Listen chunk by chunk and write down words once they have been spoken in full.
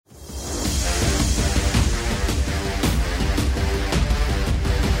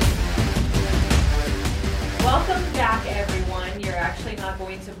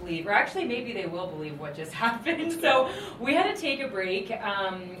going to believe, or actually maybe they will believe what just happened. So we had to take a break.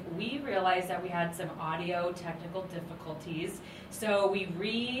 We realized that we had some audio technical difficulties. So we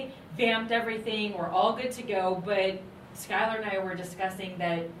revamped everything. We're all good to go, but Skylar and I were discussing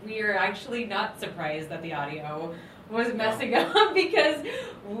that we are actually not surprised that the audio was messing up because,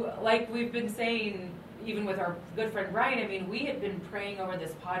 like we've been saying, even with our good friend Brian, I mean, we had been praying over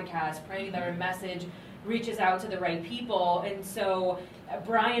this podcast, praying that our message reaches out to the right people. And so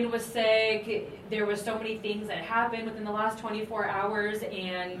Brian was sick. There was so many things that happened within the last 24 hours.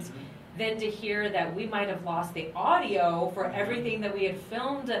 And then to hear that we might have lost the audio for everything that we had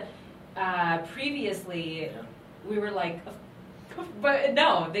filmed previously, we were like, but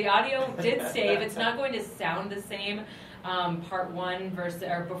no, the audio did save. It's not going to sound the same part one versus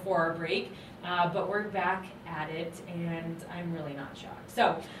or before our break, but we're back at it, and I'm really not shocked.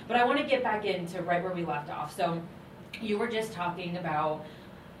 So, but I want to get back into right where we left off. So, you were just talking about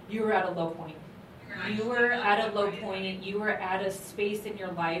you were at a low point. You were at a low point. You were at a space in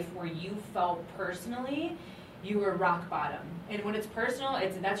your life where you felt personally you were rock bottom. And when it's personal,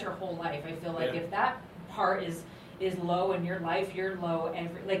 that's your whole life. I feel like if that part is low in your life, you're low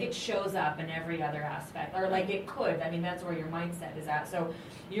like it shows up in every other aspect, or like it could. I mean, that's where your mindset is at. So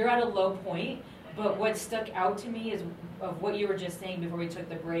you're at a low point, but what stuck out to me is of what you were just saying before we took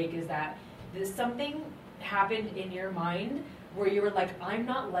the break is that something happened in your mind where you were like, I'm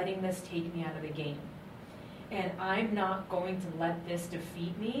not letting this take me out of the game, and I'm not going to let this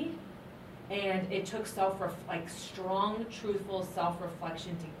defeat me. And it took strong, truthful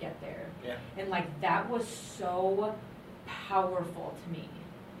self-reflection to get there. Yeah. And like that was so powerful to me,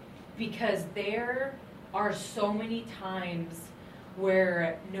 because there are so many times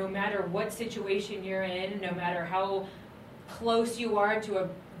where no matter what situation you're in, no matter how close you are to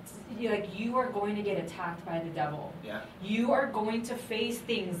you are going to get attacked by the devil. Yeah. You are going to face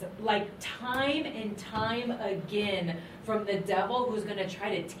things like time and time again from the devil, who's going to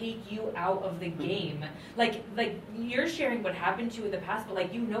try to take you out of the game. Like you're sharing what happened to you in the past, but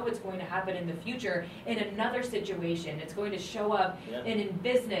like what's going to happen in the future in another situation. It's going to show up in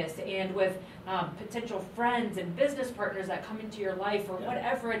business and with potential friends and business partners that come into your life, or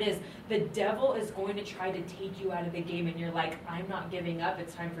whatever it is. The devil is going to try to take you out of the game, and you're like, I'm not giving up.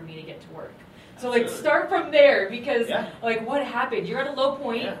 It's time for me to get to work. So like start from there, because like what happened? You're at a low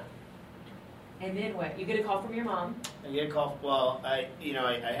point. Yeah. And then what? You get a call from your mom. I get a call. Well, I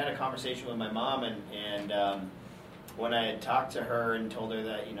had a conversation with my mom, and when I had talked to her and told her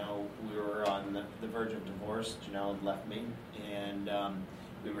that we were on the verge of divorce, Janelle had left me, and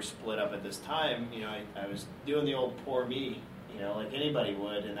we were split up at this time. I was doing the old poor me, like anybody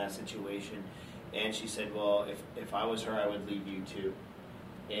would in that situation. And she said, "Well, if I was her, I would leave you too."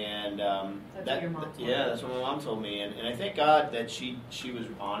 And that's what your mom told me. That's what my mom told me, and I thank God that she was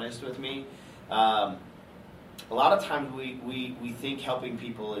honest with me. A lot of times we think helping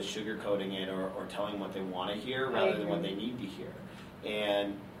people is sugarcoating it or telling what they want to hear rather than what they need to hear.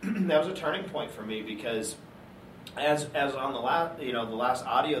 And that was a turning point for me, because as on the last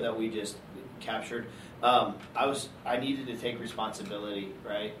audio that we just captured, I needed to take responsibility,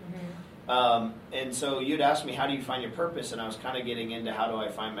 right? Mm-hmm. And so you'd asked me, how do you find your purpose? And I was kind of getting into how do I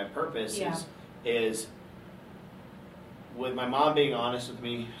find my purpose is with my mom being honest with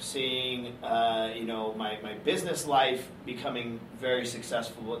me, seeing my business life becoming very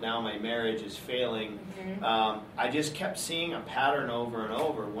successful, but now my marriage is failing. Mm-hmm. I just kept seeing a pattern over and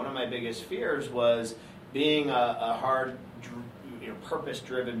over. One of my biggest fears was being a hard,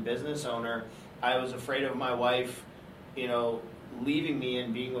 purpose-driven business owner. I was afraid of my wife, leaving me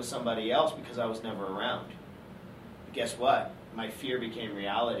and being with somebody else because I was never around. But guess what? My fear became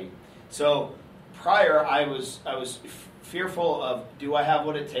reality. So prior, I was fearful of, do I have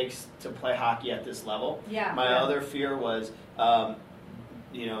what it takes to play hockey at this level? Yeah. My other fear was,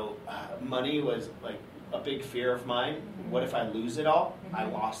 money was like a big fear of mine. Mm-hmm. What if I lose it all? Mm-hmm. I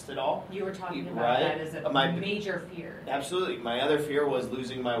lost it all. You were talking about that as a major fear. Absolutely. My other fear was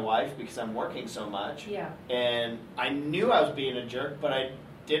losing my wife because I'm working so much. Yeah. And I knew I was being a jerk, but I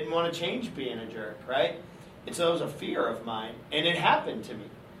didn't want to change being a jerk, right? And so it was a fear of mine, and it happened to me.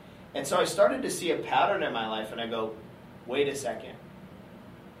 And so I started to see a pattern in my life, and I go, wait a second.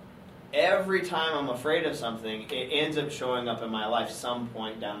 Every time I'm afraid of something, it ends up showing up in my life some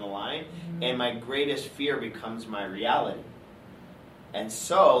point down the line, and my greatest fear becomes my reality. And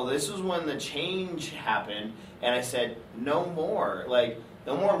so this is when the change happened, and I said, no more.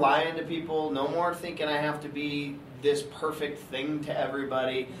 No more lying to people, no more thinking I have to be this perfect thing to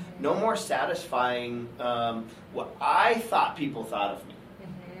everybody, no more satisfying what I thought people thought of me.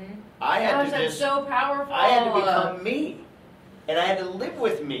 I had that's so powerful. I had to become me. and I had to live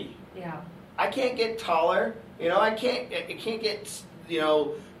with me. Yeah. I can't get taller. I can't get,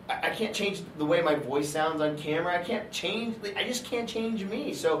 I can't change the way my voice sounds on camera. I just can't change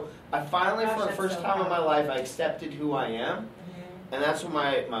me. So I finally, for the first time in my life, I accepted who I am. Mm-hmm. And that's when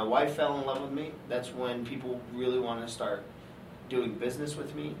my wife fell in love with me. That's when people really want to start doing business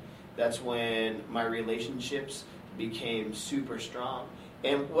with me. That's when my relationships became super strong.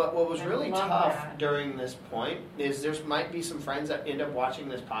 And what was really tough during this point is there might be some friends that end up watching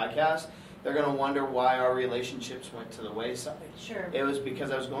this podcast. They're going to wonder why our relationships went to the wayside. Sure. It was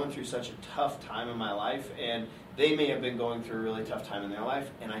because I was going through such a tough time in my life, and they may have been going through a really tough time in their life,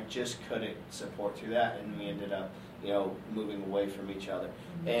 and I just couldn't support through that, and we ended up, moving away from each other.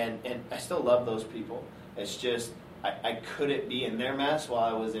 Mm-hmm. And I still love those people. It's just I couldn't be in their mess while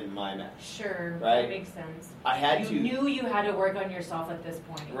I was in my mess. Sure. Right? That makes sense. You knew you had to work on yourself at this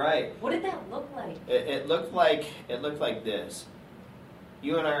point. Right. What did that look like? It looked like this.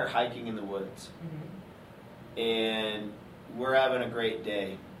 You and I are hiking in the woods, mm-hmm. and we're having a great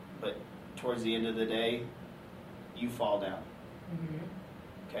day, but towards the end of the day, you fall down. Mm-hmm.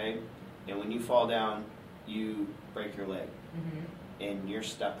 Okay? And when you fall down, you break your leg, mm-hmm. and you're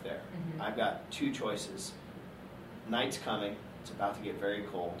stuck there. Mm-hmm. I've got two choices. Night's coming, it's about to get very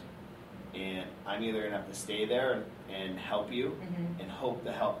cold, and I'm either going to have to stay there and help you, mm-hmm. and hope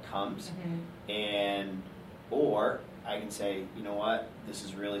the help comes, mm-hmm. Or I can say, you know what, this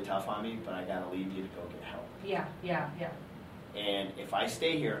is really tough on me, but I got to leave you to go get help. Yeah. And if I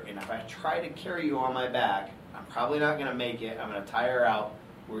stay here, and if I try to carry you on my back, I'm probably not going to make it. I'm going to tire out.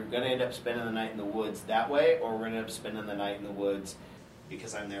 We're going to end up spending the night in the woods that way, or we're going to end up spending the night in the woods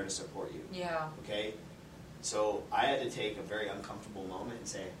because I'm there to support you. Yeah. Okay? So I had to take a very uncomfortable moment and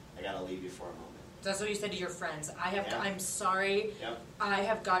say, I got to leave you for a moment. That's what you said to your friends. I'm sorry. Yep. I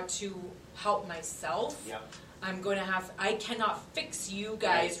have got to help myself. Yep. I cannot fix you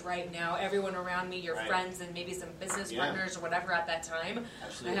guys right now. Everyone around me, your friends, and maybe some business partners or whatever at that time.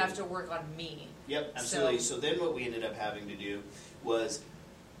 Absolutely. I have to work on me. Yep, absolutely. So then what we ended up having to do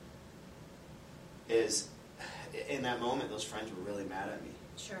is in that moment, those friends were really mad at me.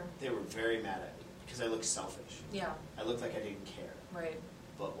 Sure. They were very mad at me because I looked selfish. Yeah. I looked like I didn't care. Right.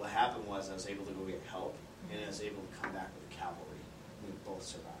 But what happened was I was able to go get help, mm-hmm. and I was able to come back with cavalry. We both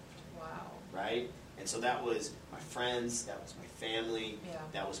survived. Wow. Right? And so that was my friends, that was my family,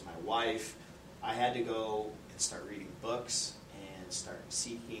 that was my wife. I had to go and start reading books and start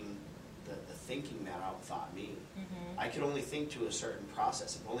seeking the thinking that outthought me. Mm-hmm. I could only think to a certain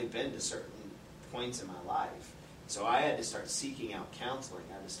process. I've only been to certain points in my life. So I had to start seeking out counseling.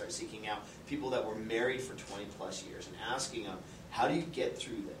 I had to start seeking out people that were married for 20 plus years and asking them, how do you get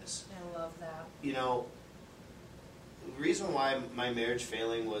through this? I love that. The reason why my marriage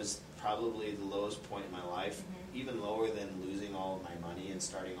failing was probably the lowest point in my life, mm-hmm. even lower than losing all of my money and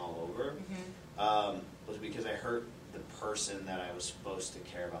starting all over, mm-hmm. Was because I hurt the person that I was supposed to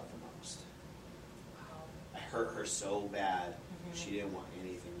care about the most. Wow. I hurt her so bad, mm-hmm. she didn't want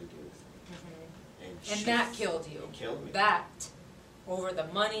anything to do with me. Mm-hmm. And that killed you. It killed me. That, over the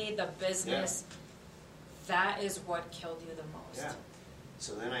money, the business, that is what killed you the most. Yeah.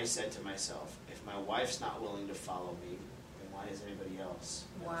 So then I said to myself, if my wife's not willing to follow me, why is anybody else?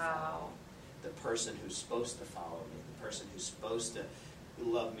 Wow. The person who's supposed to follow me, the person who's supposed to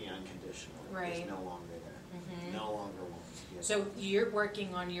love me unconditionally is no longer there. Mm-hmm. No longer wants to be. So you're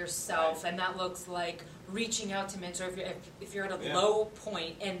working on yourself, and that looks like reaching out to mentor. If you're at a low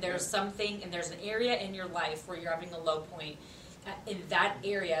point and there's something, and there's an area in your life where you're having a low point, in that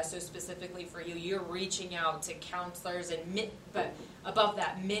area, so specifically for you, you're reaching out to counselors but above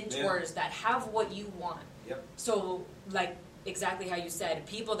that, mentors that have what you want. Yep. So, like exactly how you said,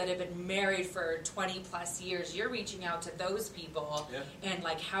 people that have been married for 20 plus years, you're reaching out to those people and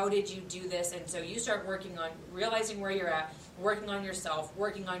like, how did you do this? And so you start working on realizing where you're at, working on yourself,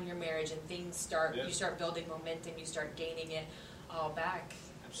 working on your marriage, and things start, you start building momentum, you start gaining it all back.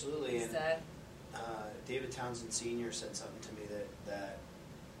 Absolutely. David Townsend Sr. said something to me that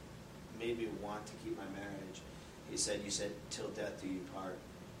made me want to keep my marriage. He said, you said, till death do you part.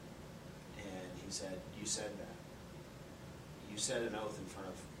 And he said, you said that. You said an oath in front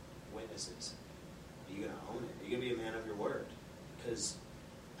of witnesses. Are you going to own it? Are you going to be a man of your word? Because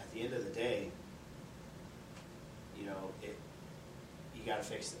at the end of the day, you got to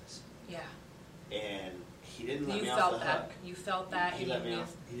fix this. Yeah. And he didn't let me off the hook. You felt that. He didn't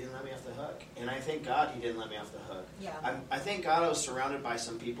let me off the hook. And I thank God he didn't let me off the hook. Yeah. I thank God I was surrounded by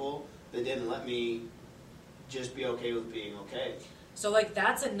some people that didn't let me just be okay with being okay. So, like,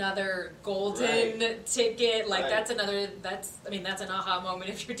 that's another golden ticket. Like, that's an aha moment.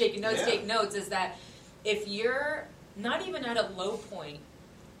 If you're taking notes, take notes. Is that if you're not even at a low point,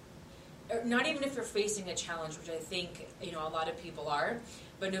 or not even if you're facing a challenge, which I think, a lot of people are,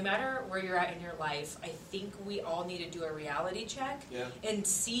 but no matter where you're at in your life, I think we all need to do a reality check and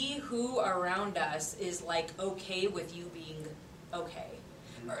see who around us is like okay with you being okay,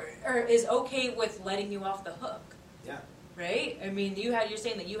 or is okay with letting you off the hook. Yeah. Right? I mean, you're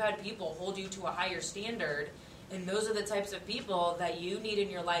saying that you had people hold you to a higher standard, and those are the types of people that you need in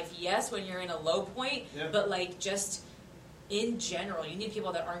your life. Yes, when you're in a low point, but like just in general, you need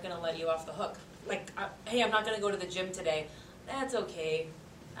people that aren't going to let you off the hook. Like, hey, I'm not going to go to the gym today. That's okay.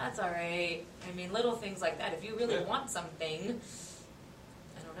 That's all right. I mean, little things like that. If you really want something,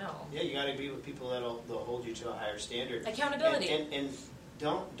 I don't know. Yeah, you got to be with people that'll hold you to a higher standard. Accountability. And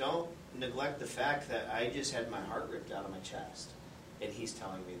don't neglect the fact that I just had my heart ripped out of my chest, and he's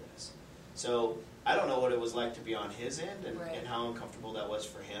telling me this. So I don't know what it was like to be on his end, and how uncomfortable that was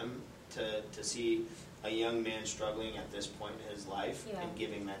for him to see a young man struggling at this point in his life and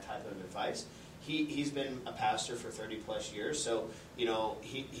giving that type of advice. He's been a pastor for 30 plus years, so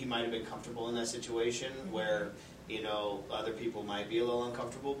he might have been comfortable in that situation where other people might be a little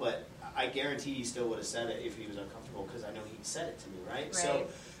uncomfortable, but I guarantee he still would have said it if he was uncomfortable, because I know he said it to me, right? So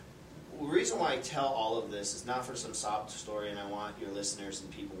the reason why I tell all of this is not for some sob story, and I want your listeners and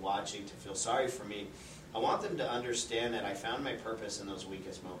people watching to feel sorry for me. I want them to understand that I found my purpose in those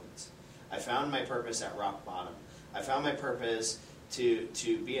weakest moments. I found my purpose at rock bottom. I found my purpose to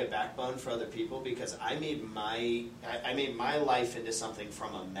be a backbone for other people, because I made my life into something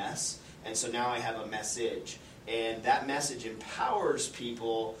from a mess, and so now I have a message, and that message empowers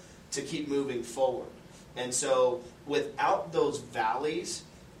people to keep moving forward. And so without those valleys,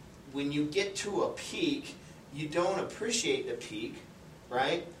 when you get to a peak, you don't appreciate the peak,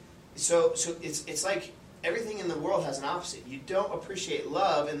 right? So it's like everything in the world has an opposite. You don't appreciate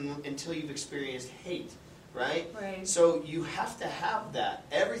love until you've experienced hate, right? So you have to have that.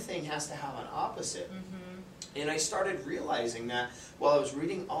 Everything has to have an opposite. And I started realizing that while I was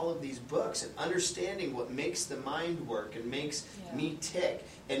reading all of these books and understanding what makes the mind work and makes me tick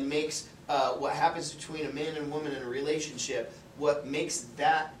and makes what happens between a man and woman in a relationship, what makes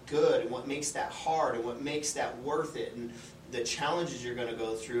that good and what makes that hard and what makes that worth it, and the challenges you're going to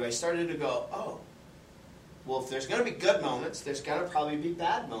go through, I started to go, oh, well, if there's going to be good moments, there's going to probably be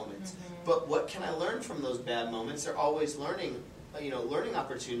bad moments. But what can I learn from those bad moments? They're always learning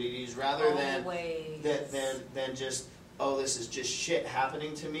opportunities rather than just, oh, this is just shit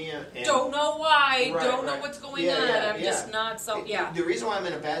happening to me. And don't know why. Don't know what's going on. I'm just not so. The reason why I'm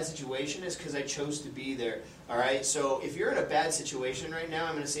in a bad situation is because I chose to be there. All right. So if you're in a bad situation right now,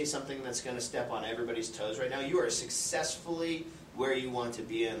 I'm going to say something that's going to step on everybody's toes right now. You are successfully where you want to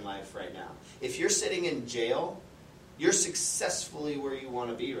be in life right now. If you're sitting in jail, you're successfully where you want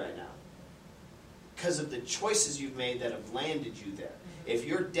to be right now, because of the choices you've made that have landed you there. If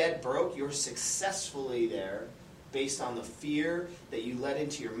you're dead broke, you're successfully there based on the fear that you let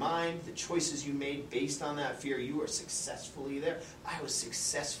into your mind, the choices you made based on that fear. You are successfully there. I was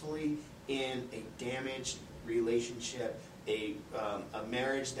successfully in a damaged relationship, a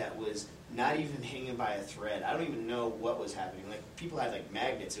marriage that was not even hanging by a thread. I don't even know what was happening. Like, people had like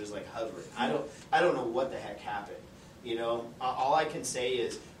magnets. It was like hovering. I don't know what the heck happened. All I can say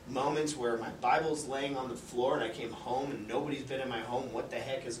is moments where my Bible's laying on the floor and I came home and nobody's been in my home. What the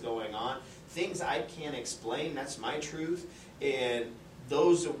heck is going on? Things I can't explain. That's my truth. And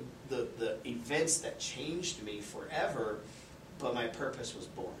those are the events that changed me forever, but my purpose was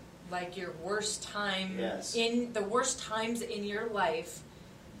born. Like your worst time in the worst times in your life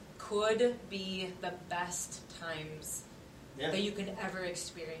could be the best times that you can ever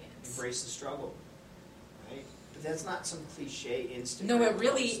experience. Embrace the struggle, right? But that's not some cliche Instagram. No, it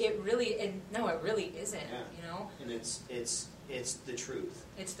really isn't. Yeah. And it's the truth.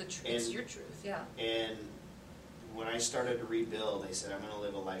 It's the truth. It's your truth. Yeah. And when I started to rebuild, I said I'm going to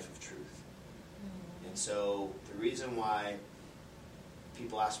live a life of truth. And so the reason why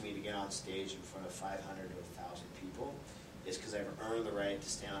people ask me to get on stage in front of 500 to 1,000 people is because I've earned the right to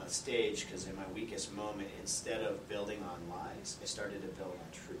stand on a stage, because in my weakest moment, instead of building on lies, I started to build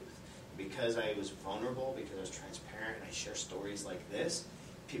on truth. Because I was vulnerable, because I was transparent, and I share stories like this,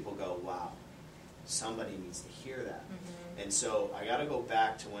 people go, wow, somebody needs to hear that. And so I got to go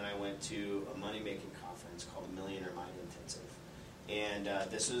back to when I went to a money-making conference called the Millionaire Mind Intensive. And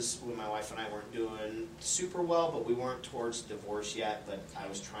this was when my wife and I weren't doing super well, but we weren't towards divorce yet, but I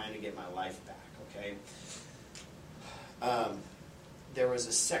was trying to get my life back, okay? There was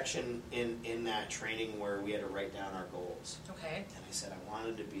a section in that training where we had to write down our goals. Okay. And I said I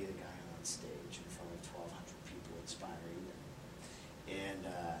wanted to be the guy on stage in front of 1,200 people inspiring them.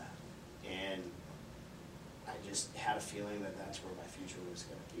 And I just had a feeling that that's where my future was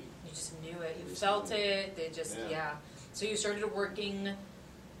going to be. You just knew it. You Just felt knew it. They just, yeah. So you started working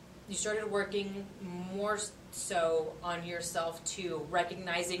more so on yourself too,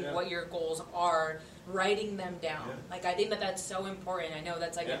 recognizing what your goals are, writing them down. Yeah. Like, I think that that's so important. I know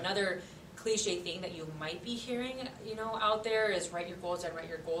that's like another cliche thing that you might be hearing, out there is write your goals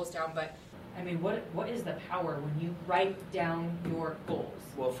down, but I mean, what is the power when you write down your goals?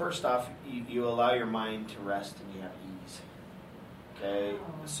 Well, first off, you allow your mind to rest and you have ease. Okay,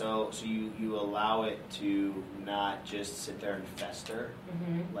 so you allow it to not just sit there and fester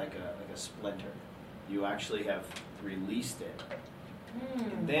like a splinter. You actually have released it.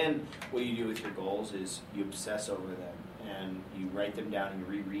 And then what you do with your goals is you obsess over them and you write them down and you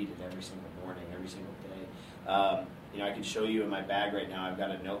reread it every single morning, every single day. I can show you in my bag right now. I've got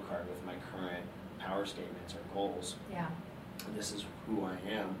a note card with my current power statements or goals. Yeah. And this is who I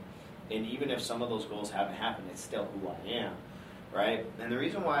am. And even if some of those goals haven't happened, it's still who I am, right? And the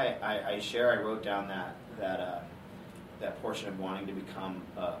reason why I wrote down that portion of wanting to become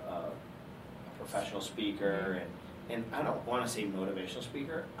a professional speaker, and I don't want to say motivational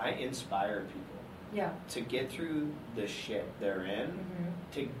speaker. I inspire people to get through the shit they're in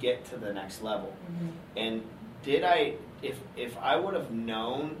to get to the next level. And if I would have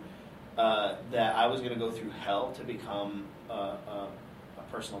known that I was going to go through hell to become a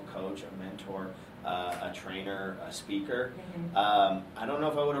personal coach, a mentor, a trainer, a speaker, I don't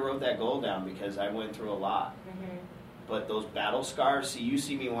know if I would have wrote that goal down because I went through a lot. But those battle scars, see, you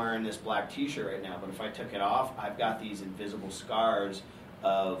see me wearing this black t-shirt right now, but if I took it off, I've got these invisible scars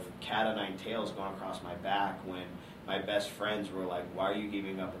of cat o' nine tails going across my back when my best friends were like, why are you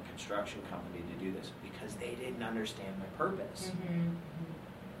giving up a construction company to do this? Because they didn't understand my purpose.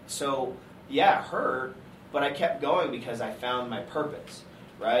 So, yeah, it hurt, but I kept going because I found my purpose,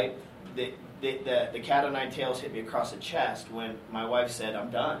 right? The cat o' nine tails hit me across the chest when my wife said, I'm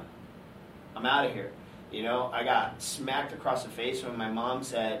done. I'm out of here. I got smacked across the face when my mom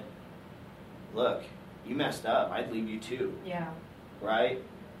said, look, you messed up. I'd leave you too. Yeah. Right?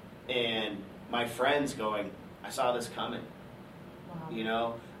 And my friends going, I saw this coming.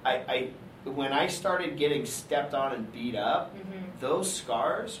 Wow. When I started getting stepped on and beat up, those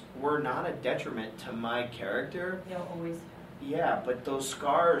scars were not a detriment to my character. They'll always have. Yeah, but those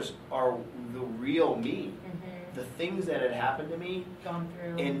scars are the real me. The things that had happened to me, gone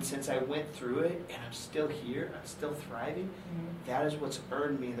through, and since I went through it, and I'm still here, I'm still thriving, that is what's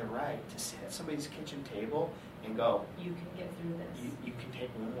earned me the right to sit at somebody's kitchen table and go, you can get through this. You can take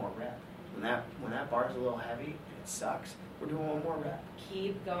one more rep. When that bar is a little heavy and it sucks, we're doing one more rep.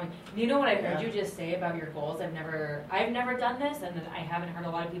 Keep going. You know what I heard you just say about your goals? I've never done this, and I haven't heard a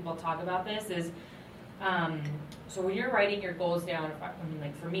lot of people talk about this. Is so when you're writing your goals down,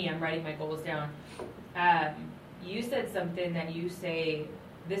 like for me, I'm writing my goals down. You said something that you say,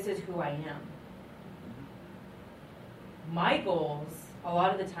 this is who I am. My goals, a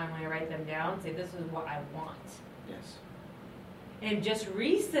lot of the time when I write them down, say this is what I want. Yes. And just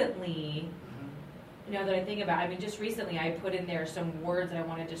recently, now that I think about it, just recently I put in there some words that I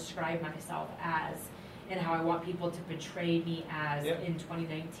want to describe myself as and how I want people to portray me as in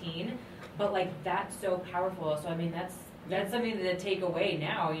 2019. But that's so powerful. So that's something to take away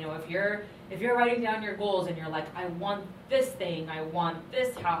now. If you're writing down your goals and you're like, I want this thing, I want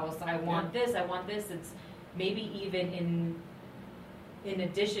this house, I want this, it's maybe even in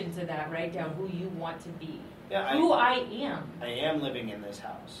addition to that, write down who you want to be. Yeah, who I am. I am living in this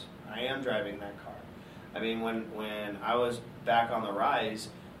house. I am driving that car. When I was back on the rise,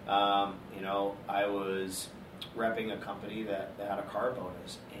 I was repping a company that had a car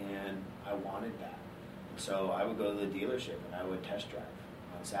bonus, and I wanted that. So I would go to the dealership and I would test drive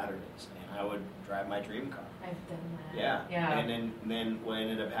on Saturdays, and I would drive my dream car. I've done that. Yeah. And then what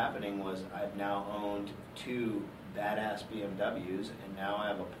ended up happening was I've now owned 2 badass BMWs, and now I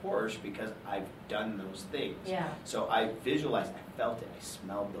have a Porsche because I've done those things. Yeah. So I visualized, I felt it, I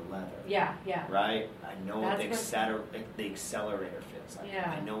smelled the leather. Yeah. Right? I know what the accelerator feels like.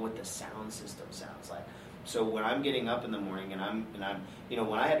 Yeah. I know what the sound system sounds like. So when I'm getting up in the morning and I'm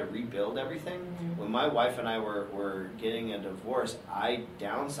when I had to rebuild everything, when my wife and I were getting a divorce, I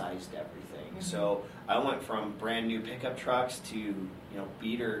downsized everything. So I went from brand new pickup trucks to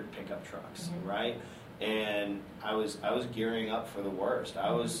beater pickup trucks, right? And I was gearing up for the worst. I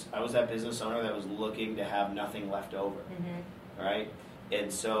was that business owner that was looking to have nothing left over, right?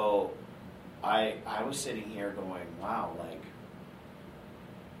 And so I was sitting here going, wow,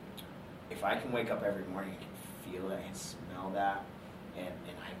 if I can wake up every morning, I can feel it, I can smell that, and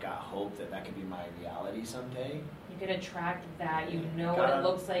I've got hope that could be my reality someday. You can attract that. You know Got what it. it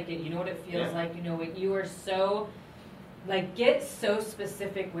looks like. You know what it feels Yeah. like. You know what you are so, like, get so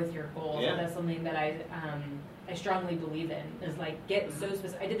specific with your goals. Yeah. That's something that I strongly believe in. Is like get so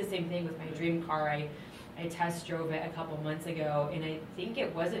specific. I did the same thing with my dream car. I test drove it a couple months ago, and I think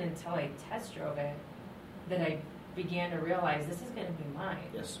it wasn't until I test drove it that I began to realize this is going to be mine.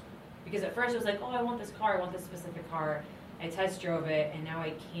 Yes. Because at first it was like, oh, I want this car, I want this specific car. I test drove it, and now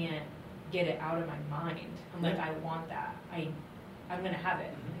I can't get it out of my mind. I'm like, Yeah. I want that. I'm going to have it.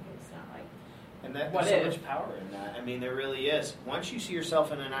 Like, it's not like, And that, What there's so if? much power in that. I mean, there really is. Once you see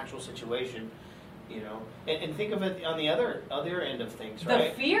yourself in an actual situation, and think of it on the other end of things,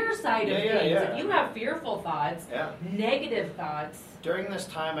 right? the fear side of Yeah, things. yeah. If you have fearful thoughts, Yeah. negative thoughts, During this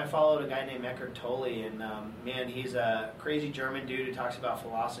time, I followed a guy named Eckhart Tolle, and man, he's a crazy German dude who talks about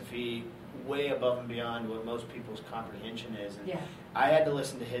philosophy way above and beyond what most people's comprehension is. And yeah. I had to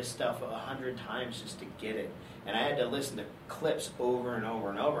listen to his stuff 100 times just to get it. And I had to listen to clips over and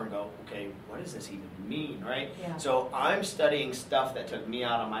over and over and go, okay, what does this even mean, right? Yeah. So I'm studying stuff that took me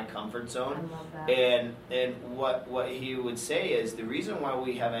out of my comfort I zone. love that. And what he would say is the reason why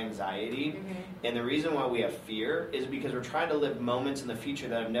we have anxiety Mhm. and the reason why we have fear is because we're trying to live moments in the future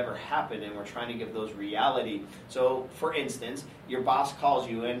that have never happened, and we're trying to give those reality. So, for instance, your boss calls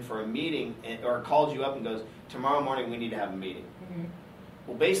you in for a meeting, or calls you up and goes, tomorrow morning we need to have a meeting. Mhm.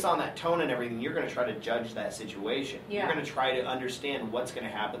 Well, based on that tone and everything, you're going to try to judge that situation. Yeah. You're going to try to understand what's going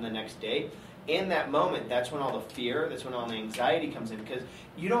to happen the next day. In that moment, that's when all the fear, that's when all the anxiety comes in, because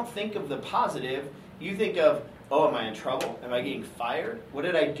you don't think of the positive. You think of, oh, am I in trouble? Am I getting fired? What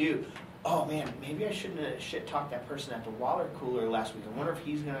did I do? Oh, man, maybe I shouldn't have shit-talked that person at the water cooler last week. I wonder if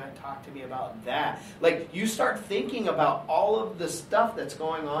he's going to talk to me about that. Like, you start thinking about all of the stuff that's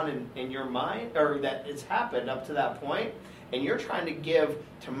going on in your mind, or that it's happened up to that point, and you're trying to give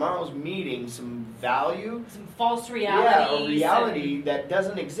tomorrow's meeting some value. Some false reality. Yeah, a reality that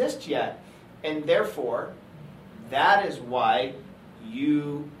doesn't exist yet. And therefore, that is why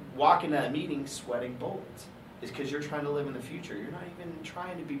you walk into that meeting sweating bullets. Is because you're trying to live in the future. You're not even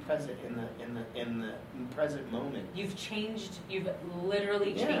trying to be present in the present moment. You've changed. You've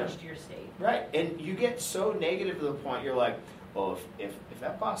literally Yeah. changed your state. Right. And you get so negative to the point you're like, oh, if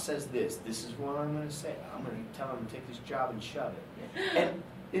that boss says this is what I'm going to say. I'm going to tell him to take this job and shove it. And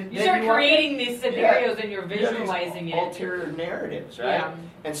You then start walk in- creating these scenarios and you're you have these visualizing it. ulterior narratives, right? Yeah.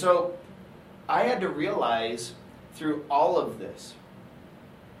 And so I had to realize through all of this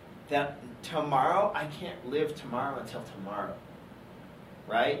that tomorrow, I can't live tomorrow until tomorrow,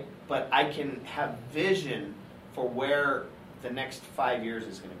 right? But I can have vision for where the next 5 years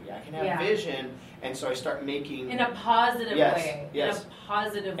is going to be. I can have Yeah. vision, and so I start making... In a positive Yes, way. yes. In a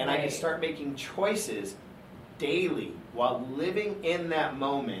positive way. And I can start making choices daily while living in that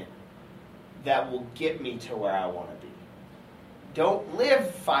moment that will get me to where I want to be. Don't live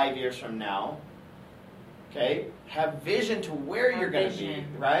 5 years from now. Okay? Have vision to where Have you're going to be, vision.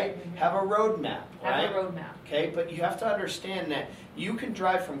 right? Mhm. Have a roadmap, right? Have a roadmap. Okay? But you have to understand that you can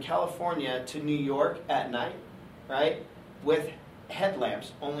drive from California to New York at night, right? With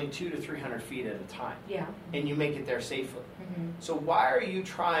headlamps only 200 to 300 feet at a time. Yeah. And you make it there safely. Mm-hmm. So why are you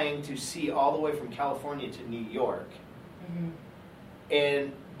trying to see all the way from California to New York Mm-hmm.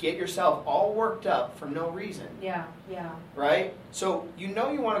 and get yourself all worked up for no reason, Yeah. Yeah. right? So you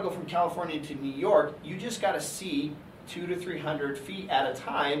know you want to go from California to New York, you just got to see 200 to 300 feet at a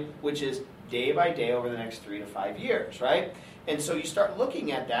time, which is day by day over the next 3 to 5 years, right? And so you start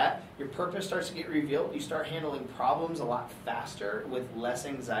looking at that, your purpose starts to get revealed, you start handling problems a lot faster with less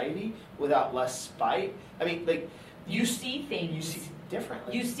anxiety, without less spite. I mean, like, You see things. you see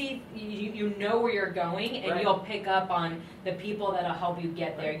differently. You see, you know where you're going, and Right. you'll pick up on the people that'll help you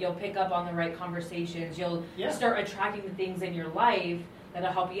get there. Right. You'll pick up on the right conversations. You'll Yeah. start attracting the things in your life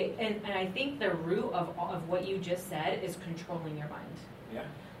that'll help you. And I think the root of what you just said is controlling your mind. Yeah.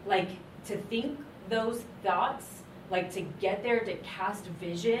 Like, to think those thoughts, like to get there, to cast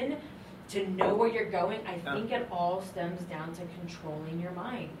vision, to know where you're going, I think it all stems down to controlling your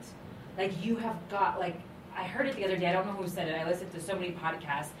mind. Like, you have got, like, I heard it the other day, I don't know who said it, I listened to so many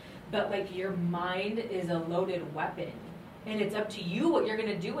podcasts, but like, your mind is a loaded weapon, and it's up to you what you're going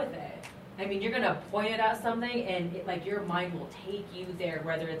to do with it. I mean, you're going to point it at something, and like, your mind will take you there,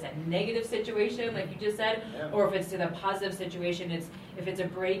 whether it's a negative situation, like you just said, Yeah. or if it's to the positive situation, if it's a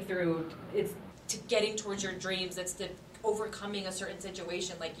breakthrough, it's To getting towards your dreams, it's to overcoming a certain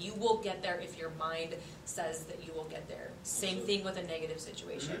situation. Like, you will get there if your mind says that you will get there. Same thing with a negative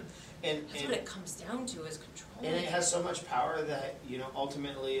situation. And, That's what it comes down to, is control. and it has so much power that,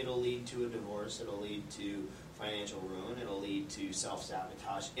 ultimately it'll lead to a divorce, it'll lead to financial ruin. It'll lead to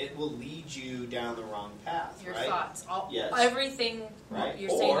self-sabotage. It will lead you down the wrong path, Your right? thoughts. Yes. Everything Right. you're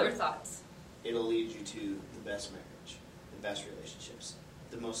saying, Or your thoughts. it'll lead you to the best marriage, the best relationships,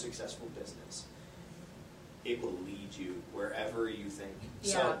 the most successful business. It will lead you wherever you think.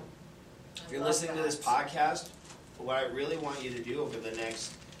 Yeah. So if you're listening to this podcast, what I really want you to do over the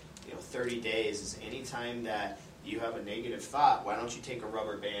next 30 days is anytime that you have a negative thought, why don't you take a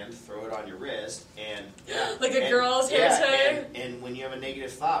rubber band, throw it on your wrist, and like a girl's hair tie? and when you have a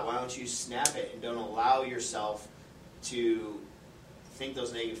negative thought, why don't you snap it and don't allow yourself to think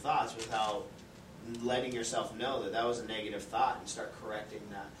those negative thoughts without letting yourself know that was a negative thought and start correcting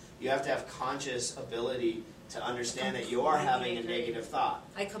that. You have to have conscious ability to understand that you are having a negative thought.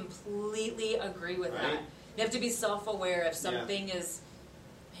 I completely agree with Right? that. You have to be self-aware if something is,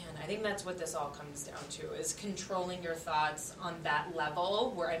 man, I think that's what this all comes down to, is controlling your thoughts on that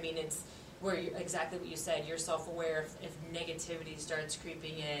level where, it's where exactly what you said, you're self-aware if negativity starts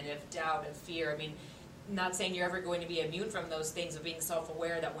creeping in, if doubt, if fear. Not saying you're ever going to be immune from those things, of being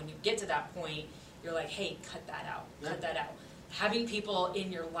self-aware that when you get to that point, you're like, hey, cut that out, cut that out. Having people in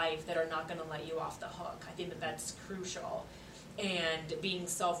your life that are not going to let you off the hook, I think that's crucial. And being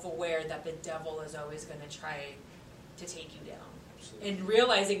self-aware that the devil is always going to try to take you down. Absolutely. And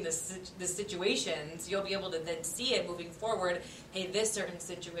realizing the situations, you'll be able to then see it moving forward. Hey, this certain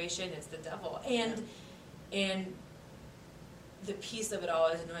situation is the devil. And the piece of it all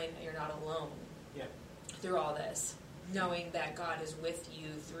is knowing that you're not alone through all this. Knowing that God is with you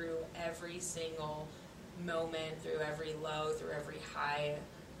through every single moment, through every low, through every high.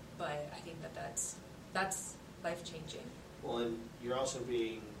 But I think that's life-changing. Well, and you're also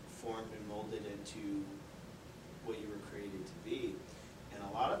being formed and molded into what you were created to be. And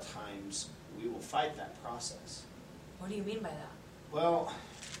a lot of times, we will fight that process. What do you mean by that? Well,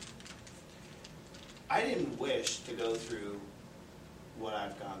 I didn't wish to go through what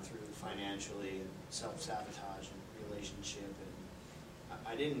I've gone through financially and self-sabotage and relationship. And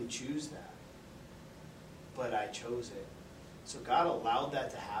I didn't choose that. But I chose it. So God allowed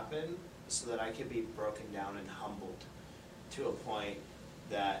that to happen so that I could be broken down and humbled to a point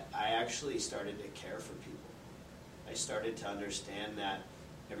that I actually started to care for people. I started to understand that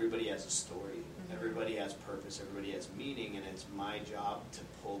everybody has a story, everybody has purpose, everybody has meaning, and it's my job to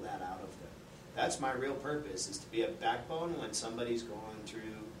pull that out of them. That's my real purpose, is to be a backbone when somebody's going through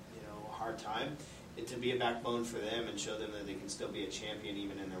a hard time, to be a backbone for them and show them that they can still be a champion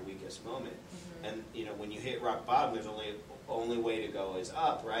even in their weakest moment. And when you hit rock bottom, there's only way to go is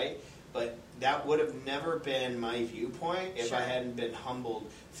up, right? But that would have never been my viewpoint if I hadn't been humbled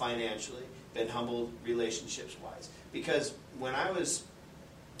financially, been humbled relationships-wise. Because when I was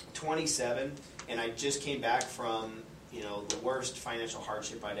 27 and I just came back from, the worst financial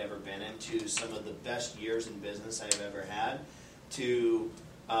hardship I'd ever been in, to some of the best years in business I've ever had, to,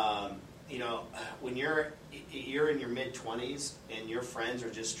 when you're in your mid-20s and your friends are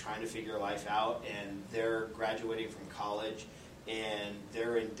just trying to figure life out and they're graduating from college and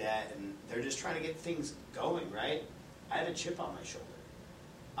they're in debt and they're just trying to get things going, right? I had a chip on my shoulder.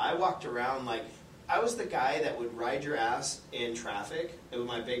 I walked around like I was the guy that would ride your ass in traffic with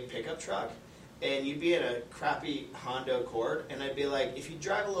my big pickup truck, and you'd be in a crappy Honda Accord, and I'd be like, if you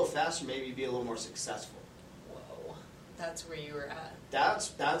drive a little faster, maybe you'd be a little more successful. Whoa, that's where you were at. That's.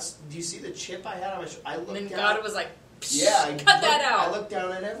 Do you see the chip I had on my shoulder? I looked and then down. God was like, cut that out. I looked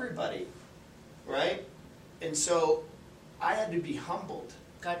down at everybody, right? And so I had to be humbled.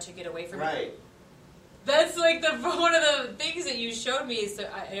 God took it away from you. Right. That's like one of the things that you showed me. So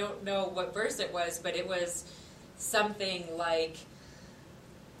I don't know what verse it was, but it was something like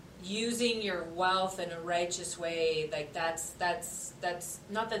using your wealth in a righteous way. Like that's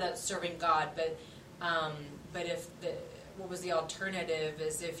not that that's serving God, but if what was the alternative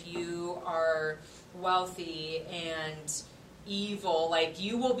is if you are wealthy and evil, like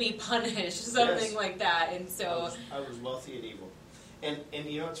you will be punished, something like that. And so I was wealthy and evil, and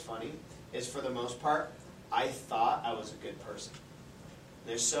you know what's funny is, for the most part, I thought I was a good person.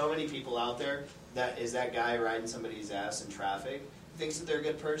 There's so many people out there that is that guy riding somebody's ass in traffic who thinks that they're a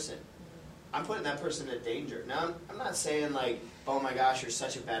good person. I'm putting that person in danger. Now, I'm not saying like, oh my gosh, you're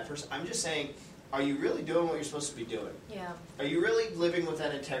such a bad person. I'm just saying, are you really doing what you're supposed to be doing? Yeah. Are you really living with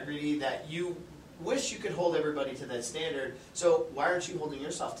that integrity that you wish you could hold everybody to that standard? So why aren't you holding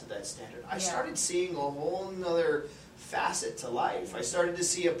yourself to that standard? I started seeing a whole nother facet to life. I started to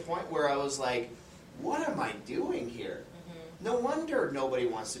see a point where I was like, what am I doing here? Mm-hmm. No wonder nobody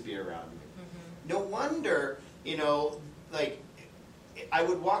wants to be around me. Mm-hmm. No wonder, like, I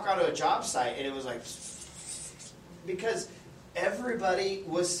would walk onto a job site and it was like, because everybody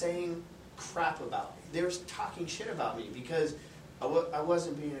was saying crap about me. they were talking shit about me because I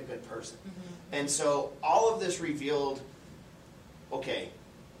wasn't being a good person. Mm-hmm. And so all of this revealed, okay,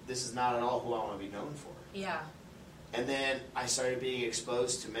 this is not at all who I want to be known for. Yeah. And then I started being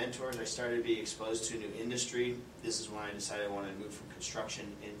exposed to mentors. I started being exposed to a new industry. This is when I decided I wanted to move from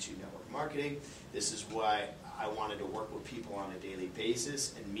construction into network marketing. This is why I wanted to work with people on a daily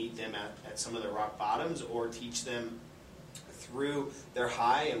basis and meet them at some of their rock bottoms, or teach them through their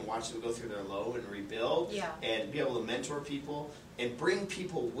high and watch them go through their low and rebuild. Yeah. And be able to mentor people and bring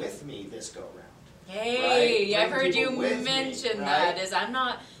people with me this go round. Hey, Right? I've heard you People with me, mention right? that. Is I'm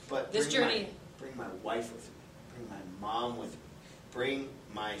not But this journey. Bring my wife with me. Bring my mom with me. Bring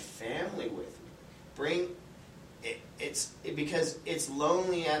my family with me. Bring because it's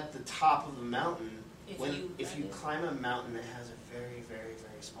lonely at the top of the mountain. If you climb a mountain that has a very, very,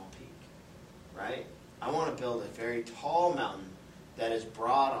 very small peak, right? I want to build a very tall mountain that is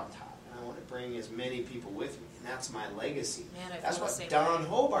broad on top, and I want to bring as many people with me, and that's my legacy. Man, That's feel what the same Don way.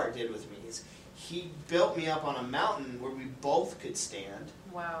 Hobart did with me. Is he built me up on a mountain where we both could stand,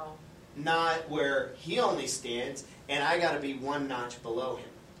 Wow. not where he only stands and I got to be one notch below him.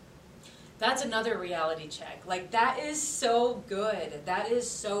 That's another reality check. Like, that is so good. That is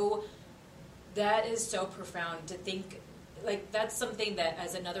so profound to think. Like, that's something that,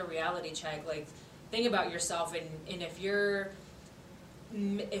 as another reality check, like, think about yourself, and if your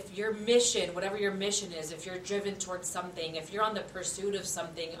mission, whatever your mission is, if you're driven towards something, if you're on the pursuit of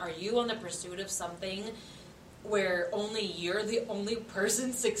something, are you on the pursuit of something where only you're the only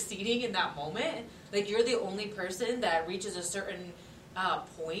person succeeding in that moment? Like, you're the only person that reaches a certain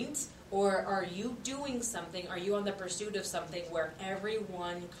point? Or are you doing something, are you on the pursuit of something where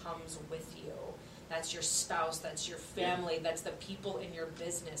everyone comes with you? That's your spouse, that's your family, that's the people in your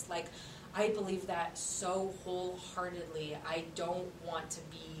business. Like, I believe that so wholeheartedly. I don't want to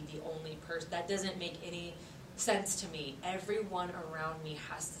be the only person. That doesn't make any sense to me. Everyone around me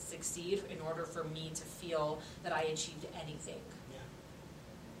has to succeed in order for me to feel that I achieved anything. Yeah.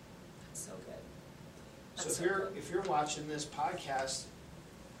 That's so good. So That's if you're watching this podcast,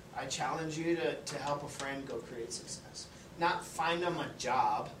 I challenge you to help a friend go create success. Not find them a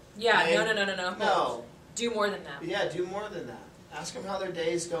job. Yeah, And- no. No. Do more than that. Yeah, do more than that. Ask them how their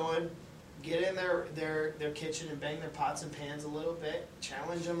day's going. Get in their kitchen and bang their pots and pans a little bit.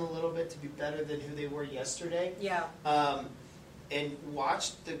 Challenge them a little bit to be better than who they were yesterday. Yeah. And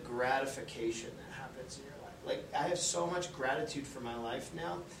watch the gratification that happens in your life. Like, I have so much gratitude for my life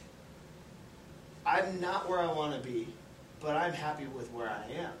now. I'm not where I want to be, but I'm happy with where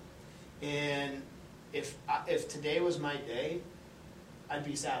I am. And if today was my day, I'd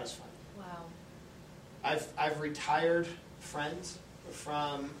be satisfied. Wow. I've retired friends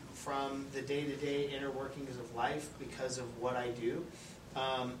from the day-to-day inner workings of life because of what I do.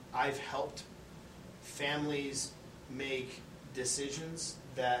 I've helped families make decisions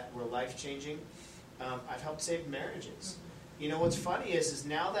that were life-changing. I've helped save marriages. You know, what's funny is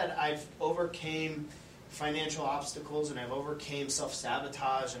now that I've overcame financial obstacles and I've overcame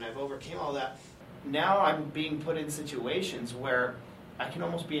self-sabotage and I've overcame all that, now I'm being put in situations where I can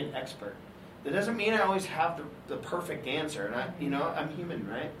almost be an expert. That doesn't mean I always have the perfect answer, and I'm human,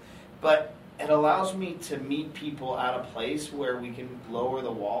 right? But it allows me to meet people at a place where we can lower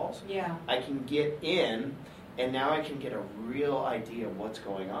the walls. Yeah. I can get in, and now I can get a real idea of what's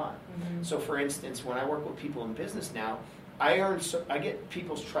going on. Mm-hmm. So, for instance, when I work with people in business now, I get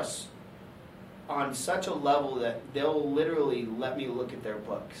people's trust on such a level that they'll literally let me look at their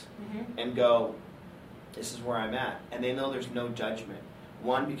books Mm-hmm. and go, this is where I'm at. And they know there's no judgment.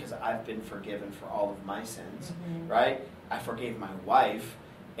 One, because I've been forgiven for all of my sins, Mm-hmm. right? I forgave my wife,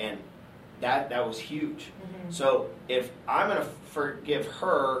 and that was huge. Mm-hmm. So if I'm going to forgive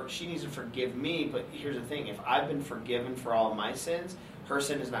her, she needs to forgive me. But here's the thing. If I've been forgiven for all of my sins, her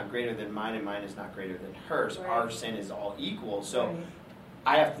sin is not greater than mine, and mine is not greater than hers. Right. Our sin is all equal. So Right.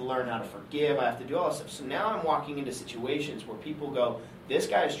 I have to learn how to forgive. I have to do all this stuff. So now I'm walking into situations where people go, this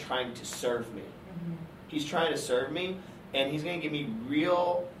guy is trying to serve me. Mm-hmm. He's trying to serve me, and he's going to give me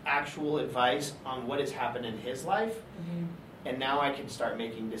real, actual advice on what has happened in his life. Mm-hmm. And now I can start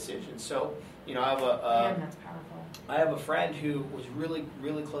making decisions. So, I have Man, that's powerful. I have a friend who was really,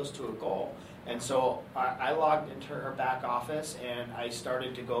 really close to a goal. And so I logged into her back office, and I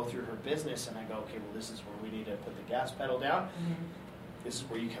started to go through her business, and I go, okay, well, this is where we need to put the gas pedal down. Mm-hmm. This is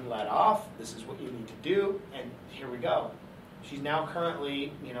where you can let off. This is what you need to do. And here we go. She's now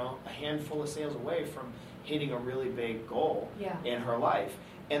currently, a handful of sales away from hitting a really big goal Yeah. in her life.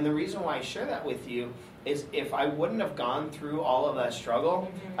 And the reason why I share that with you is if I wouldn't have gone through all of that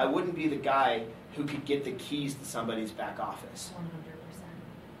struggle, Mhm. I wouldn't be the guy who could get the keys to somebody's back office, 100%.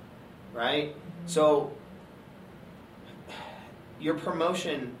 right? Mm-hmm. So your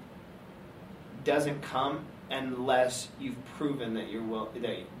promotion doesn't come unless you've proven that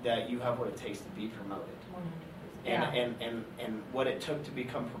that you have what it takes to be promoted. And what it took to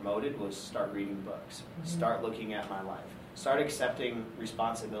become promoted was start reading books, start looking at my life, start accepting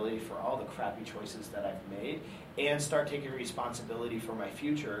responsibility for all the crappy choices that I've made, and start taking responsibility for my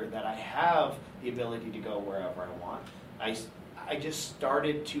future, that I have the ability to go wherever I want. I just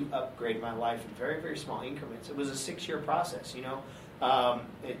started to upgrade my life in very, very small increments. It was a 6-year process,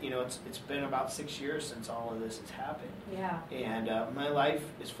 It's been about 6 years since all of this has happened. Yeah. And my life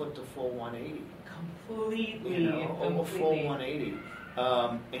is flipped a full 180. Completely. A full 180.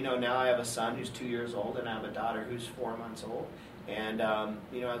 Now I have a son who's 2 years old, and I have a daughter who's 4 months old. And,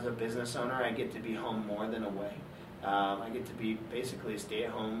 as a business owner, I get to be home more than away. I get to be basically a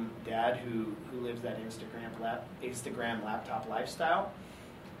stay-at-home dad who lives that Instagram laptop lifestyle.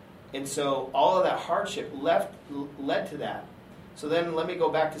 And so all of that hardship led to that. So then let me go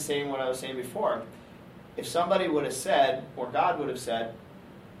back to saying what I was saying before. If somebody would have said, or God would have said,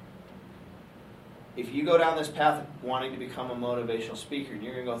 if you go down this path of wanting to become a motivational speaker, and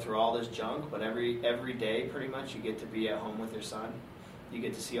you're going to go through all this junk, but every day pretty much you get to be at home with your son. You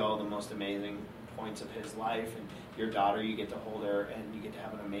get to see all the most amazing points of his life, and your daughter, you get to hold her, and you get to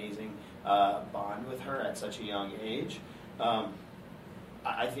have an amazing bond with her at such a young age.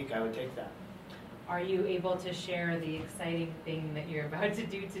 I think I would take that. Are you able to share the exciting thing that you're about to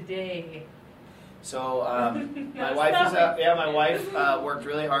do today? So my wife worked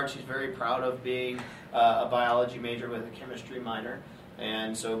really hard. She's very proud of being a biology major with a chemistry minor.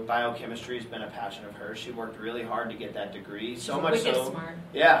 And so biochemistry has been a passion of hers. She worked really hard to get that degree. She's so much wicked so. Smart.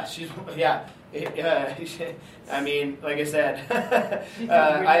 Yeah, I mean, like I said,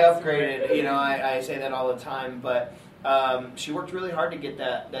 I upgraded. I say that all the time. But she worked really hard to get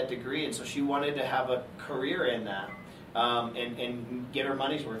that degree, and so she wanted to have a career in that and get her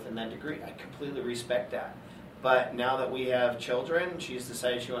money's worth in that degree. I completely respect that. But now that we have children, she's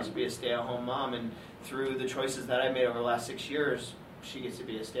decided she wants to be a stay-at-home mom, and through the choices that I made over the last 6 years, she gets to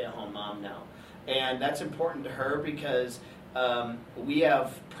be a stay-at-home mom now. And that's important to her because we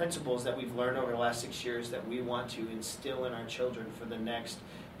have principles that we've learned over the last 6 years that we want to instill in our children for the next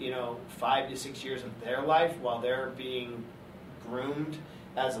 5 to 6 years of their life while they're being groomed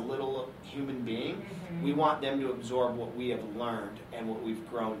as a little human being. Mm-hmm. We want them to absorb what we have learned and what we've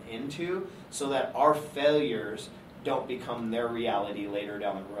grown into so that our failures don't become their reality later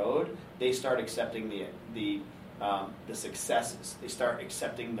down the road. They start accepting the successes. They start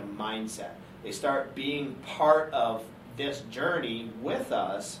accepting the mindset. They start being part of this journey with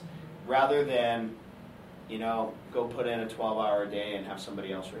us rather than, go put in a 12-hour day and have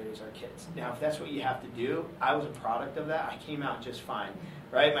somebody else raise our kids. Now, if that's what you have to do, I was a product of that. I came out just fine,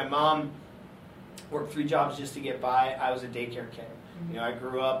 right? My mom worked 3 jobs just to get by. I was a daycare kid. I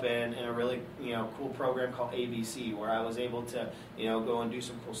grew up in a really, cool program called ABC where I was able to, go and do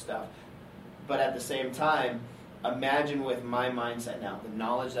some cool stuff. But at the same time, imagine with my mindset now, the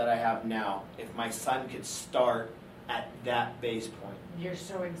knowledge that I have now, if my son could start at that base point. You're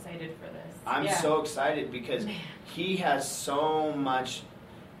so excited for this. I'm so excited because he has so much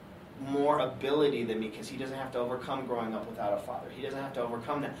more ability than me because he doesn't have to overcome growing up without a father. He doesn't have to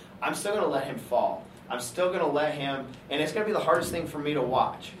overcome that. I'm still going to let him fall. I'm still going to let him, and it's going to be the hardest thing for me to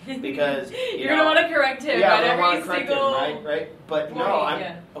watch because you're going to want to correct him. Yeah, I'm going to correct him, right? But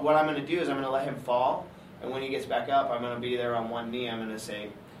what I'm going to do is I'm going to let him fall, and when he gets back up, I'm going to be there on one knee. I'm going to say,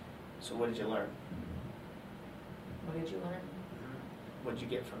 "So what did you learn? What did you learn? What did you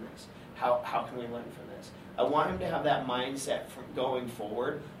get from this? How can we learn from this?" I want him to have that mindset from going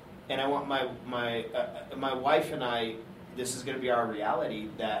forward, and I want my wife and I. This is going to be our reality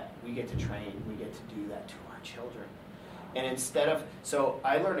that we get to train, we get to do that to our children. And so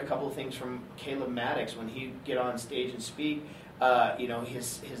I learned a couple of things from Caleb Maddox when he'd get on stage and speak.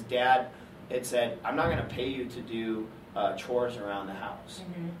 His dad had said, "I'm not going to pay you to do chores around the house,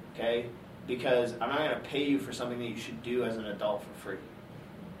 okay? Because I'm not going to pay you for something that you should do as an adult for free."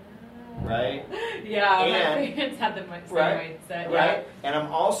 Right? Yeah, my parents had the same mindset. Right? And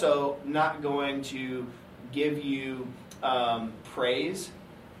I'm also not going to give you praise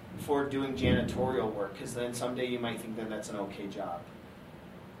for doing janitorial work, because then someday you might think that that's an okay job.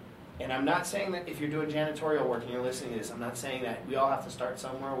 And I'm not saying that if you're doing janitorial work and you're listening to this, I'm not saying that we all have to start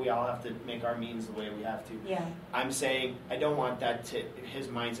somewhere, we all have to make our means the way we have to. Yeah. I'm saying I don't want his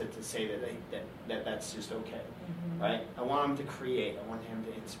mindset to say that that's just okay, right? I want him to create, I want him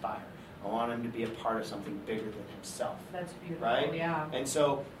to inspire. I want him to be a part of something bigger than himself. That's beautiful, right? Yeah. And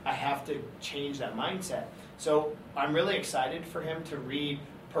so I have to change that mindset. So I'm really excited for him to read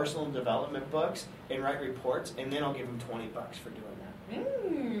personal development books and write reports, and then I'll give him $20 for doing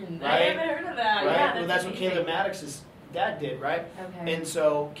that. I haven't heard of that. Right? Yeah, Well, that's what amazing. Caleb Maddox's dad did, right? Okay. And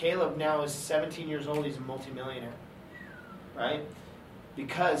so Caleb now is 17 years old. He's a multimillionaire, right?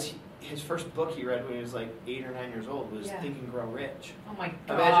 Because his first book he read when he was like 8 or 9 years old was Think and Grow Rich. Oh my Imagine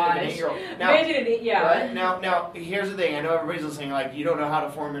gosh. an 8-year-old. Now, Yeah. right? Now, here's the thing. I know everybody's listening. Like, you don't know how to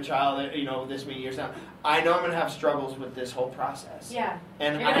form your child. This many years now. I know I'm going to have struggles with this whole process. Yeah.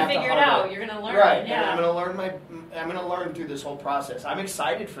 And You're I gonna have to figure it hard out. work. You're gonna learn. Right. Yeah. And I'm going to learn through this whole process. I'm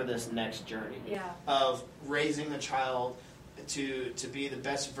excited for this next journey. Yeah. Of raising a child to be the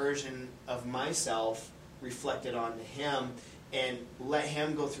best version of myself reflected onto him, and let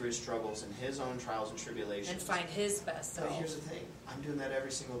him go through his struggles and his own trials and tribulations. And find his best self. But here's the thing. I'm doing that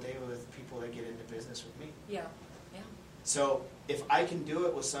every single day with people that get into business with me. Yeah. So if I can do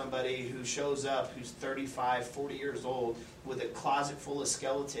it with somebody who shows up, who's 35, 40 years old, with a closet full of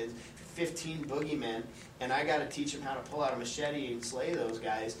skeletons, 15 boogeymen, and I got to teach them how to pull out a machete and slay those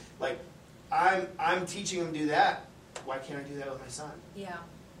guys, like, I'm teaching them to do that. Why can't I do that with my son? Yeah.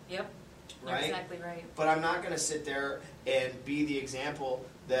 Yep. You're Right? exactly right. But I'm not going to sit there and be the example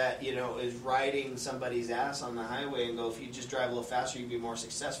that, is riding somebody's ass on the highway and go, if you just drive a little faster, you'd be more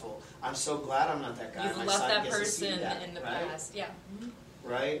successful. I'm so glad I'm not that guy. You've My loved son that gets to see person that, in the right? past. Yeah.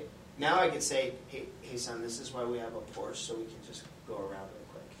 Right? Now I can say, hey son, this is why we have a Porsche, so we can just go around real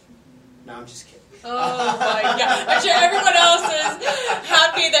quick. No, I'm just kidding. Oh my God. I'm sure everyone else is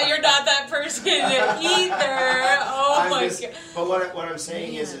happy that you're not that person either. Oh my God. But what I'm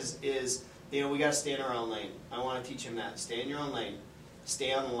saying is we got to stay in our own lane. I want to teach him that. Stay in your own lane.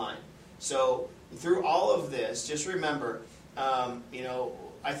 Stay on the line. So through all of this, just remember,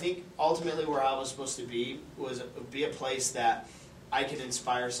 I think ultimately where I was supposed to be was be a place that I can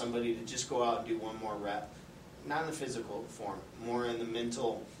inspire somebody to just go out and do one more rep. Not in the physical form, more in the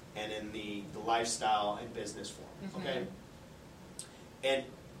mental and in the lifestyle and business form. Okay? And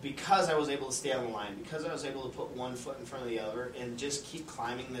because I was able to stay on the line, because I was able to put one foot in front of the other and just keep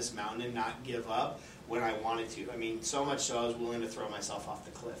climbing this mountain and not give up when I wanted to. I mean, so much so I was willing to throw myself off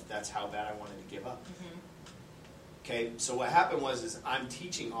the cliff. That's how bad I wanted to give up. Okay, so what happened was I'm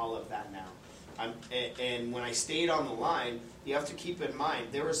teaching all of that now. And when I stayed on the line, you have to keep in mind,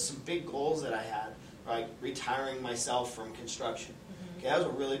 there were some big goals that I had, like retiring myself from construction. Okay, that was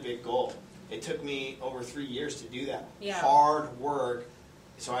a really big goal. It took me over 3 years to do that. Yeah. Hard work.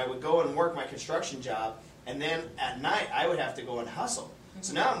 So I would go and work my construction job, and then at night I would have to go and hustle.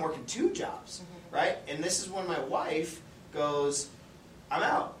 So now I'm working 2 jobs, right? And this is when my wife goes, I'm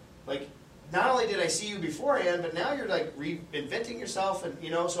out. Like, not only did I see you beforehand, but now you're like reinventing yourself, and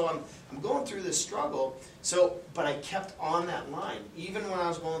so I'm going through this struggle. So, but I kept on that line, even when I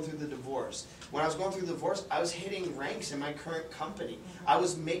was going through the divorce. When I was going through the divorce, I was hitting ranks in my current company. I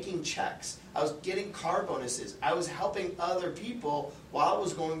was making checks. I was getting car bonuses. I was helping other people while I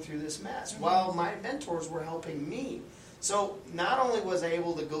was going through this mess, while my mentors were helping me. So not only was I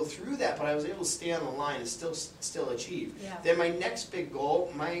able to go through that, but I was able to stay on the line and still achieve. Yeah. Then my next big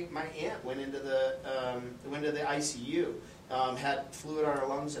goal, my aunt went into the ICU, had fluid on her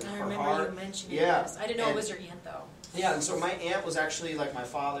lungs and I her remember heart. you mentioning Yeah. this. I didn't know it was your aunt though. Yeah, and so my aunt was actually like my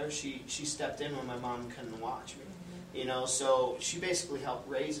father. She stepped in when my mom couldn't watch me. So she basically helped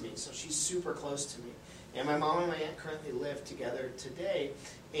raise me. So she's super close to me. And my mom and my aunt currently live together today.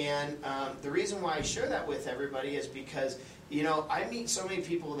 And the reason why I share that with everybody is because, I meet so many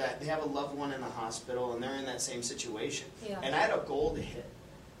people that they have a loved one in the hospital and they're in that same situation. Yeah. And I had a goal to hit,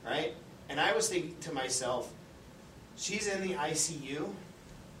 right? And I was thinking to myself, she's in the ICU.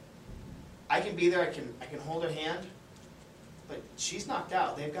 I can be there. I can hold her hand. But she's knocked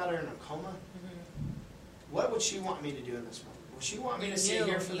out. They've got her in a coma. What would she want me to do in this moment? Would she want me to sit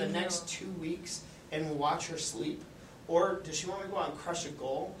here for the next 2 weeks and watch her sleep? Or does she want me to go out and crush a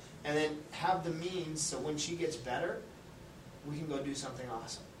goal and then have the means so when she gets better, we can go do something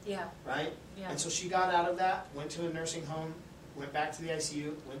awesome? Yeah. Right? Yeah. And so she got out of that, went to a nursing home, went back to the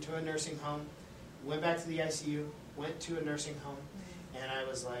ICU, went to a nursing home, went back to the ICU, went to a nursing home, and I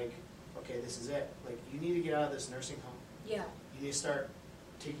was like, okay, this is it. Like, you need to get out of this nursing home. Yeah. You need to start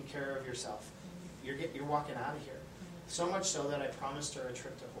taking care of yourself. You're walking out of here. So much so that I promised her a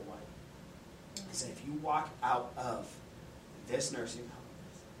trip to Hawaii. I said, if you walk out of this nursing home,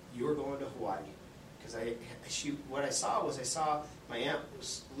 you are going to Hawaii. Because what I saw my aunt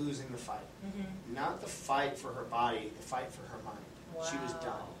was losing the fight. Not the fight for her body, the fight for her mind. Wow. She was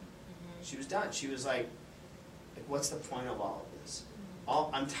done. She was done. She was like, what's the point of all of this?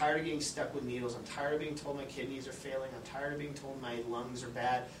 I'm tired of getting stuck with needles. I'm tired of being told my kidneys are failing. I'm tired of being told my lungs are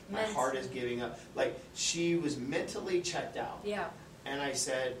bad. My heart is giving up. Like, she was mentally checked out. Yeah. And I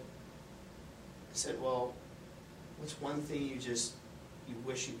said, well, what's one thing you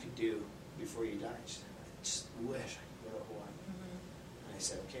wish you could do before you die? She said, I just wish I could go to Hawaii. And I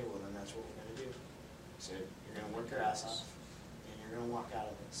said, okay, well then that's what we're going to do. I said, you're going to work your ass off, and you're going to walk out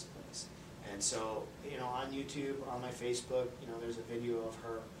of this place. And so, on YouTube, on my Facebook, there's a video of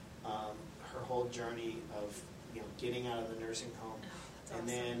her, her whole journey of, getting out of the nursing home. That's And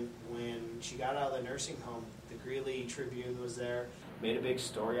awesome. then when she got out of the nursing home, the Greeley Tribune was there, made a big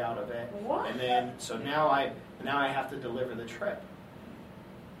story out of it. What? And then, so now I have to deliver the trip.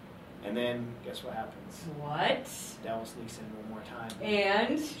 And then, guess what happens? What? Devil sneaks in one more time.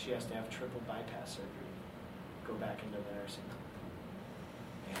 And She has to have triple bypass surgery, go back into the nursing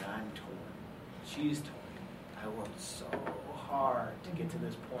home. And I'm torn. She's torn. I worked so hard to get to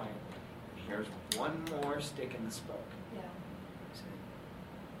this point. And here's one more stick in the spoke. yeah, I said,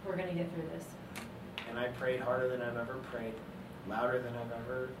 we're gonna get through this. and I prayed harder than I've ever prayed, louder than I've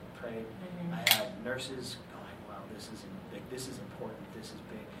ever prayed. Mm-hmm. I had nurses going, wow, this is big, this is important, this is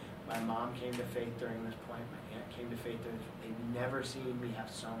big. My mom came to faith during this point. My aunt came to faith during this point. They'd never seen me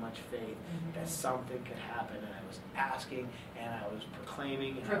have so much faith that something could happen. And I was asking, and I was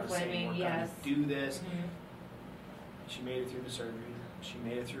proclaiming, and I was saying, we're yes. going to do this. Mhm. She made it through the surgery. She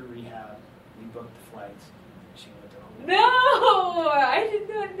made it through rehab. We booked the flights. She went to Hawaii. No, I did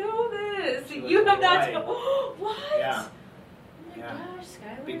not know this. She You went have to not Hawaii. told. What? Yeah. Oh my Yeah. gosh,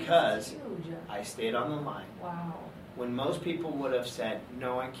 Skylar. Because this is huge. I stayed on the line. Wow. When most people would have said,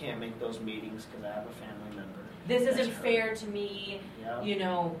 no, I can't make those meetings because I have a family member. This That's isn't her. fair to me. Yeah.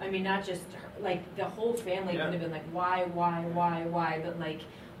 I mean, not just her, like the whole family Yeah. could have been like, why, but like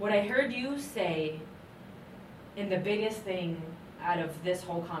what I heard you say, and the biggest thing out of this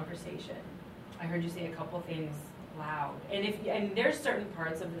whole conversation, I heard you say a couple things loud, and there's certain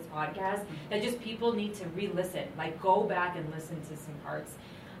parts of this podcast that just people need to re-listen, like go back and listen to some parts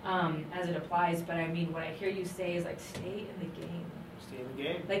as it applies. But I mean, what I hear you say is like, stay in the game. Stay in the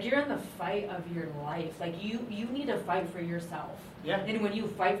game. Like you're in the fight of your life. Like you need to fight for yourself. Yeah. And when you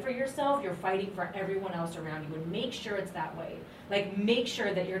fight for yourself, you're fighting for everyone else around you. And make sure it's that way. Like make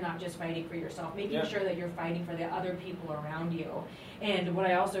sure that you're not just fighting for yourself. Making sure that you're fighting for the other people around you. And what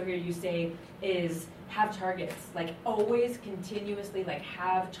I also hear you say is have targets. Like always continuously like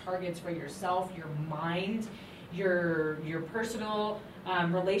have targets for yourself, your mind, your personal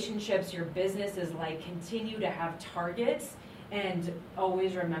relationships, your business is like continue to have targets. And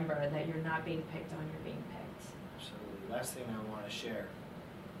always remember that you're not being picked on, you're being picked. Absolutely. Last thing I want to share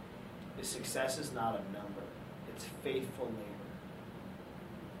is success is not a number. It's faithful labor.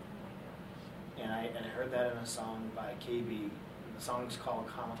 And I heard that in a song by KB. The song's called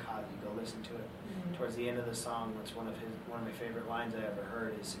Kamikaze. Go listen to it. Mm-hmm. Towards the end of the song, that's one of my favorite lines I ever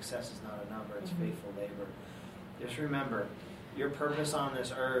heard is success is not a number, it's faithful labor. Just remember, your purpose on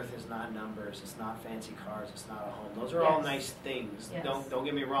this earth is not numbers, it's not fancy cars, it's not a home. Those are all Yes. nice things. Yes. Don't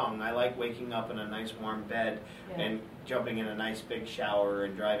get me wrong. I like waking up in a nice warm bed and jumping in a nice big shower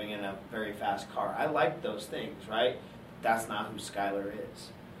and driving in a very fast car. I like those things, right? That's not who Skylar is.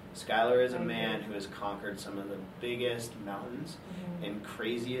 Skylar is a man who has conquered some of the biggest mountains and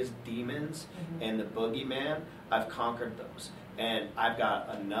craziest demons and the boogeyman. I've conquered those. And I've got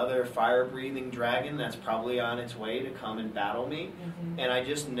another fire-breathing dragon that's probably on its way to come and battle me. And I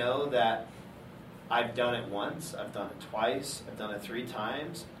just know that I've done it once, I've done it twice, I've done it 3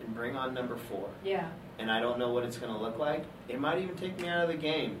 times, and bring on number 4. Yeah. And I don't know what it's going to look like. It might even take me out of the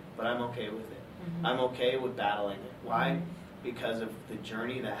game, but I'm okay with it. I'm okay with battling it. Why? Because of the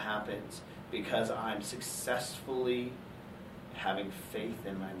journey that happens. Because I'm successfully having faith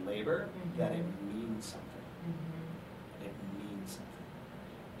in my labor that it means something. It means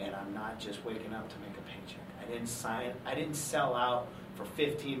something. And I'm not just waking up to make a paycheck. I didn't sell out for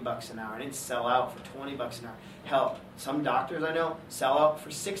 $15 an hour. I didn't sell out for $20 an hour. Hell, some doctors I know sell out for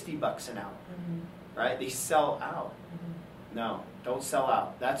 $60 an hour. Right? They sell out. No, don't sell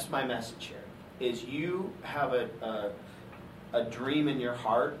out. That's my message here. Is you have a dream in your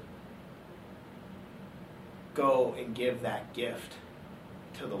heart, go and give that gift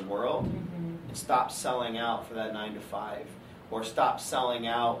to the world and stop selling out for that 9 to 5, or stop selling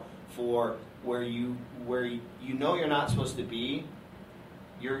out for where you know you're not supposed to be.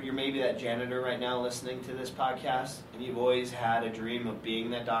 You're maybe that janitor right now listening to this podcast, and you've always had a dream of being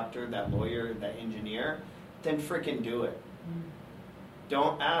that doctor, that lawyer, that engineer. Then frickin' do it.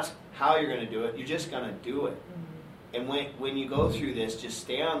 Don't ask how you're going to do it. You're just going to do it. And when you go through this, just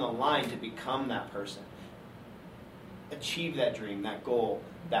stay on the line to become that person. Achieve that dream, that goal,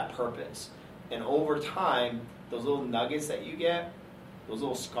 that purpose. And over time, those little nuggets that you get, those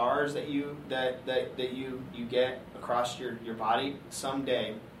little scars that you get across your body,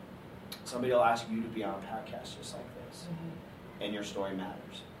 someday somebody will ask you to be on a podcast just like this. And your story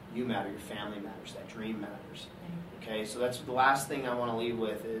matters. You matter. Your family matters. That dream matters. Okay, so that's the last thing I want to leave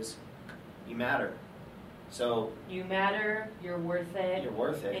with is you matter. So you matter. You're worth it. You're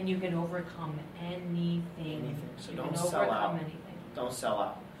worth it. And you can overcome anything. So you don't can sell out. anything. Don't sell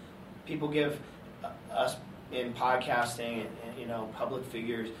out. People give us in podcasting and public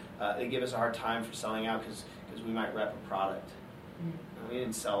figures, they give us a hard time for selling out because we might rep a product. And we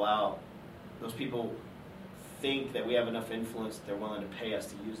didn't sell out. Those people think that we have enough influence that they're willing to pay us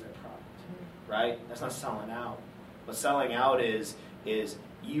to use their product, right? That's not selling out. What selling out is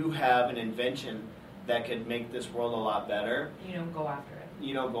you have an invention that could make this world a lot better. You don't go after it.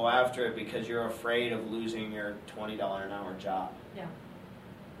 You don't go after it because you're afraid of losing your $20 an hour job. Yeah.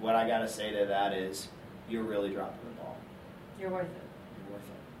 What I got to say to that is you're really dropping the ball. You're worth it. You're worth it.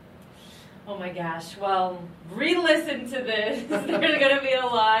 Oh my gosh. Well, re-listen to this. There's going to be a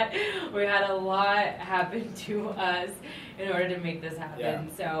lot. We had a lot happen to us in order to make this happen. Yeah.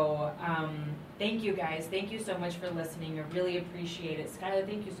 So, thank you guys. Thank you so much for listening. I really appreciate it. Skylar,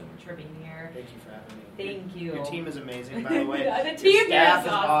 thank you so much for being here. Thank you for having me. Thank you. Your team is amazing, by the way. The team Your staff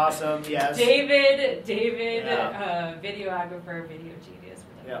is awesome. Yes. David, Yeah. videographer, video genius,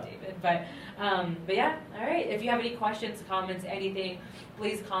 whatever, Yeah. David. But yeah, all right. If you have any questions, comments, anything,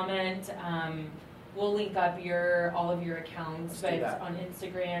 please comment. We'll link up all of your accounts, Let's do but that. on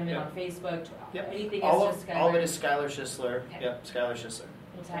Instagram and Yep. on Facebook. Yep. Anything all is just Skylar. all of it is Skylar Schisler. Okay. Yep, Skylar Schisler.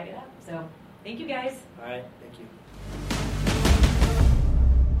 We'll tag it up. So thank you guys. All right, thank you.